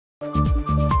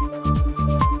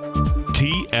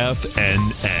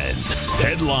TFNN.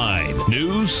 Headline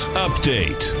News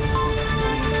Update.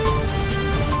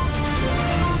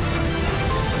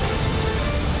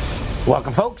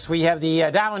 Welcome, folks. We have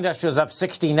the Dow Industrials up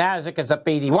 60, Nasdaq is up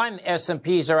 81,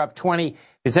 S&Ps are up 20.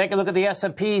 You take a look at the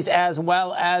S&Ps as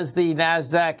well as the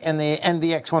Nasdaq and the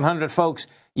NDX 100, folks.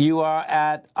 You are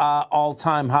at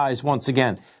all-time highs once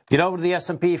again. Get over to the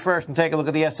S&P first and take a look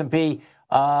at the S&P.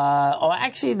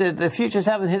 Actually, the futures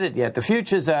haven't hit it yet. The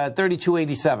futures are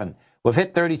 32.87. We've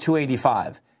hit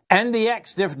 32.85.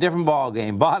 NDX, different ball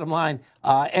game. Bottom line,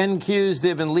 NQs,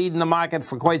 they've been leading the market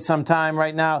for quite some time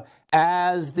right now.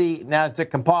 As the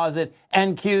Nasdaq Composite,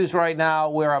 NQs right now,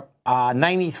 we're up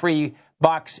 93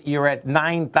 bucks. You're at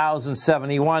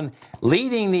 9,071.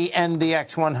 Leading the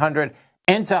NDX 100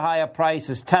 into higher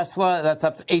prices. Tesla, that's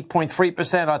up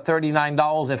 8.3% or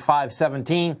 $39 at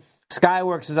 517.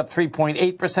 Skyworks is up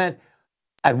 3.8%.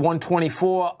 At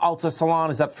 124, Ultra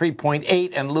Salon is up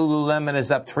 3.8, and Lululemon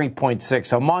is up 3.6.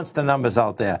 So monster numbers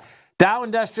out there. Dow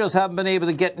Industrials haven't been able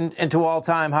to get into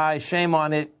all-time highs. Shame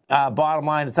on it. Bottom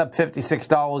line, it's up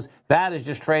 $56. That is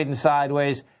just trading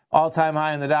sideways. All-time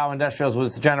high in the Dow Industrials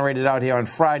was generated out here on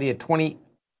Friday at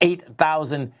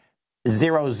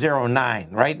 28,009.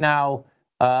 Right now,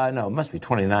 no, it must be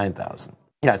 29,000.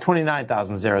 Yeah,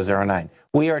 29,009.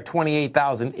 We are at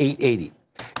 28,880.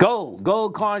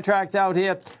 Gold contract out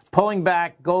here, pulling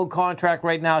back. Gold contract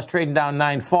right now is trading down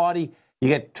 940. You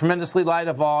get tremendously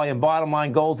lighter volume. Bottom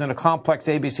line, gold's in a complex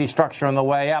ABC structure on the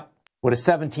way up with a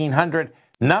 1,700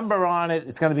 number on it.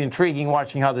 It's going to be intriguing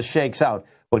watching how this shakes out.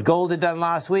 What gold had done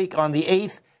last week on the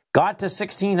 8th, got to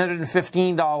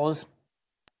 $1,615.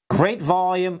 Great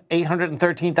volume,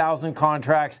 813,000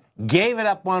 contracts. Gave it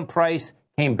up on price.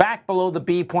 Came back below the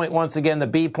B point once again, the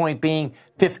B point being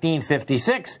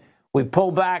 1556. We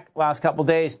pulled back last couple of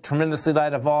days, tremendously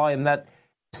lighter volume. That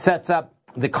sets up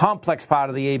the complex part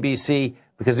of the ABC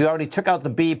because we already took out the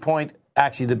B point.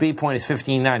 Actually, the B point is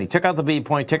 1590. Took out the B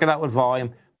point, took it out with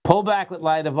volume, pull back with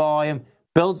lighter volume,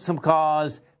 build some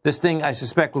cause. This thing, I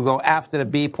suspect, will go after the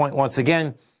B point once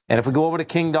again. And if we go over to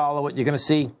King Dollar, what you're going to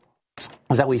see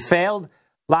is that we failed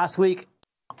last week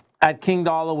at King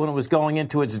Dollar when it was going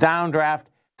into its downdraft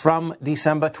from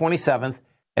December 27th.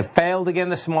 It failed again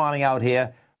this morning out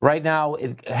here. Right now,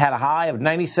 it had a high of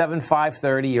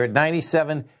 97,530. You're at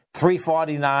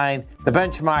 97,349. The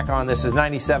benchmark on this is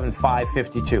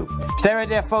 97,552. Stay right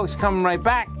there, folks. Coming right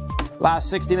back.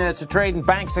 Last 60 minutes of trading.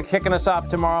 Banks are kicking us off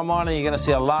tomorrow morning. You're going to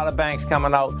see a lot of banks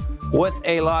coming out with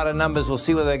a lot of numbers. We'll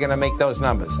see whether they're going to make those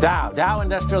numbers. Dow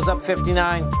Industrials up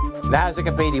 59. Nasdaq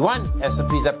up 81.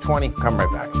 S&P's up 20. Come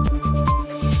right back.